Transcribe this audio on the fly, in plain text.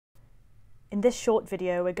In this short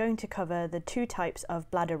video, we're going to cover the two types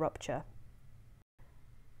of bladder rupture.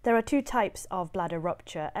 There are two types of bladder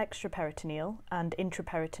rupture, extraperitoneal and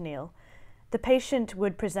intraperitoneal. The patient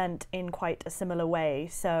would present in quite a similar way,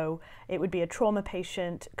 so it would be a trauma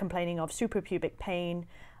patient complaining of suprapubic pain,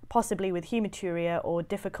 possibly with hematuria or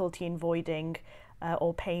difficulty in voiding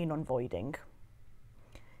or pain on voiding.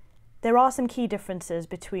 There are some key differences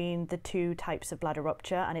between the two types of bladder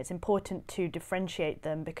rupture, and it's important to differentiate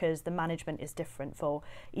them because the management is different for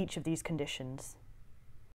each of these conditions.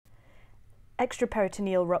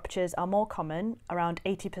 Extraperitoneal ruptures are more common, around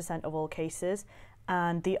 80% of all cases,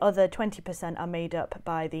 and the other 20% are made up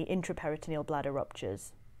by the intraperitoneal bladder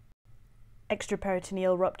ruptures.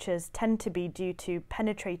 Extraperitoneal ruptures tend to be due to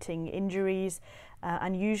penetrating injuries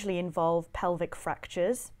and usually involve pelvic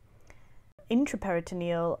fractures.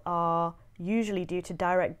 Intraperitoneal are usually due to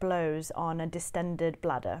direct blows on a distended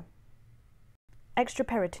bladder.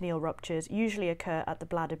 Extraperitoneal ruptures usually occur at the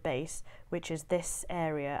bladder base, which is this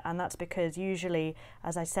area, and that's because usually,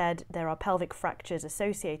 as I said, there are pelvic fractures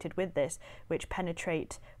associated with this which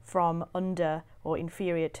penetrate from under or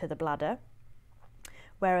inferior to the bladder.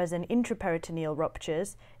 Whereas in intraperitoneal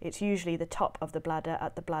ruptures, it's usually the top of the bladder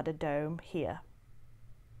at the bladder dome here.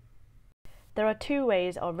 There are two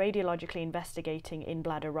ways of radiologically investigating in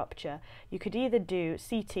bladder rupture. You could either do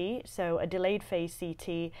CT, so a delayed phase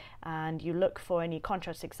CT, and you look for any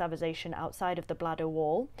contrast extravasation outside of the bladder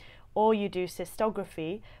wall, or you do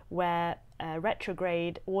cystography, where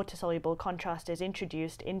retrograde water-soluble contrast is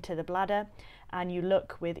introduced into the bladder, and you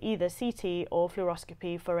look with either CT or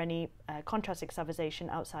fluoroscopy for any contrast extravasation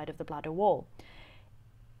outside of the bladder wall.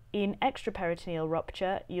 In extraperitoneal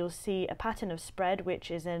rupture, you'll see a pattern of spread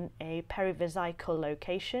which is in a perivesical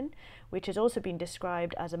location, which has also been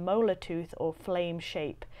described as a molar tooth or flame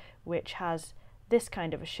shape, which has this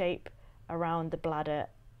kind of a shape around the bladder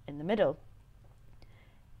in the middle.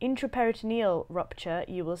 Intraperitoneal rupture,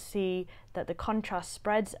 you will see that the contrast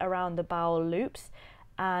spreads around the bowel loops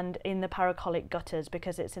and in the paracolic gutters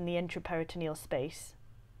because it's in the intraperitoneal space.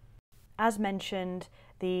 As mentioned,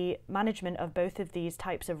 the management of both of these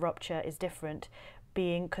types of rupture is different,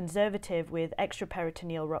 being conservative with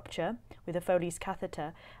extraperitoneal rupture with a Foley's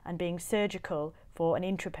catheter and being surgical for an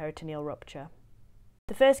intraperitoneal rupture.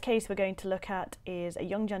 The first case we're going to look at is a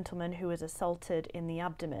young gentleman who was assaulted in the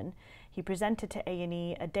abdomen. He presented to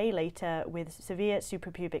A&E a day later with severe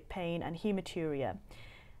suprapubic pain and hematuria.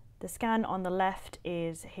 The scan on the left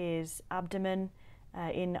is his abdomen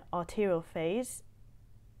in arterial phase.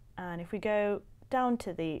 And if we go down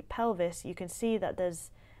to the pelvis, you can see that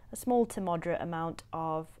there's a small to moderate amount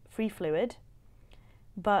of free fluid,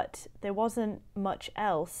 but there wasn't much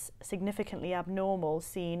else significantly abnormal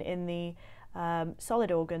seen in the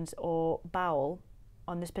solid organs or bowel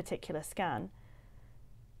on this particular scan.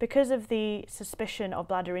 Because of the suspicion of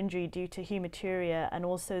bladder injury due to hematuria and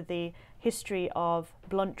also the history of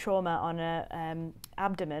blunt trauma on an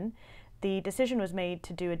abdomen, the decision was made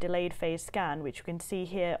to do a delayed phase scan, which you can see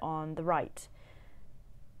here on the right.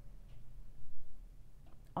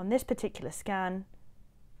 On this particular scan,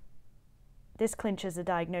 this clinches the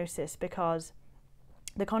diagnosis because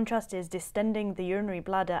the contrast is distending the urinary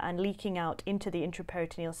bladder and leaking out into the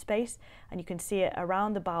intraperitoneal space, and you can see it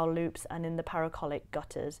around the bowel loops and in the paracolic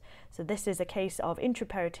gutters. So this is a case of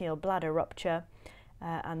intraperitoneal bladder rupture,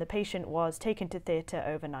 and the patient was taken to theatre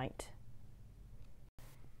overnight.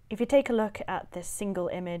 If you take a look at this single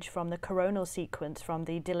image from the coronal sequence from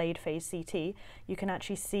the delayed phase CT, you can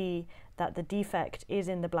actually see that the defect is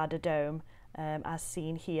in the bladder dome, as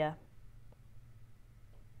seen here.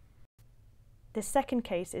 This second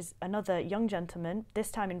case is another young gentleman,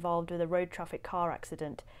 this time involved with a road traffic car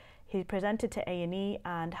accident. He presented to A&E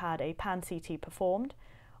and had a pan-CT performed.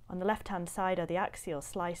 On the left-hand side are the axial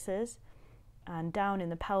slices, and down in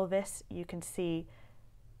the pelvis you can see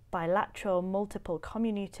bilateral, multiple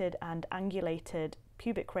comminuted and angulated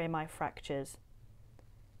pubic rami fractures.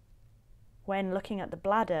 When looking at the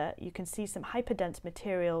bladder, you can see some hyperdense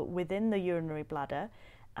material within the urinary bladder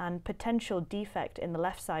and potential defect in the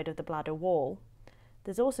left side of the bladder wall.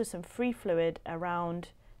 There's also some free fluid around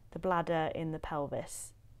the bladder in the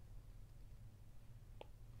pelvis.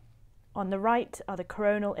 On the right are the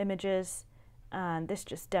coronal images, and this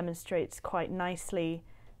just demonstrates quite nicely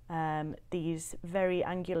these very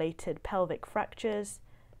angulated pelvic fractures,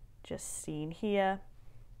 just seen here,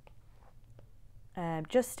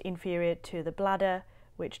 just inferior to the bladder,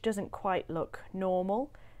 which doesn't quite look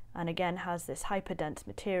normal, and again has this hyperdense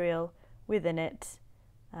material within it,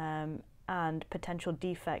 and potential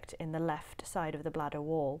defect in the left side of the bladder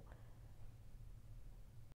wall.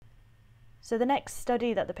 So the next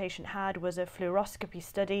study that the patient had was a fluoroscopy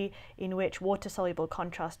study in which water-soluble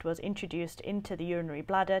contrast was introduced into the urinary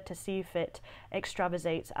bladder to see if it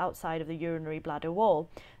extravasates outside of the urinary bladder wall.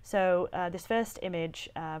 So this first image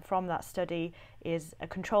from that study is a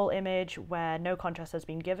control image where no contrast has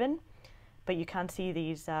been given, but you can see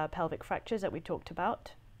these pelvic fractures that we talked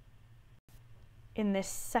about. In this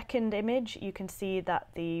second image, you can see that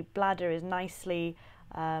the bladder is nicely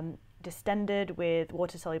distended with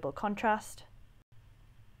water-soluble contrast.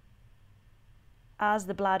 As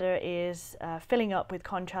the bladder is filling up with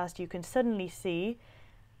contrast, you can suddenly see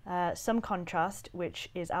some contrast which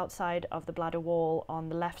is outside of the bladder wall on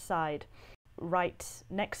the left side, right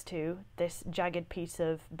next to this jagged piece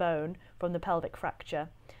of bone from the pelvic fracture.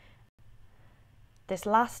 This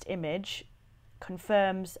last image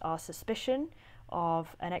confirms our suspicion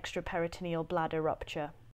of an extraperitoneal bladder rupture.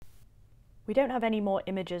 We don't have any more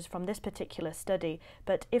images from this particular study,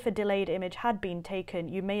 but if a delayed image had been taken,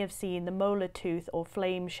 you may have seen the molar tooth or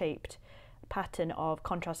flame-shaped pattern of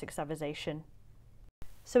contrast extravasation.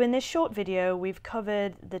 So in this short video, we've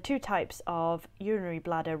covered the two types of urinary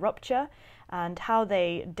bladder rupture and how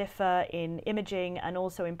they differ in imaging, and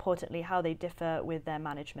also importantly how they differ with their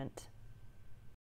management.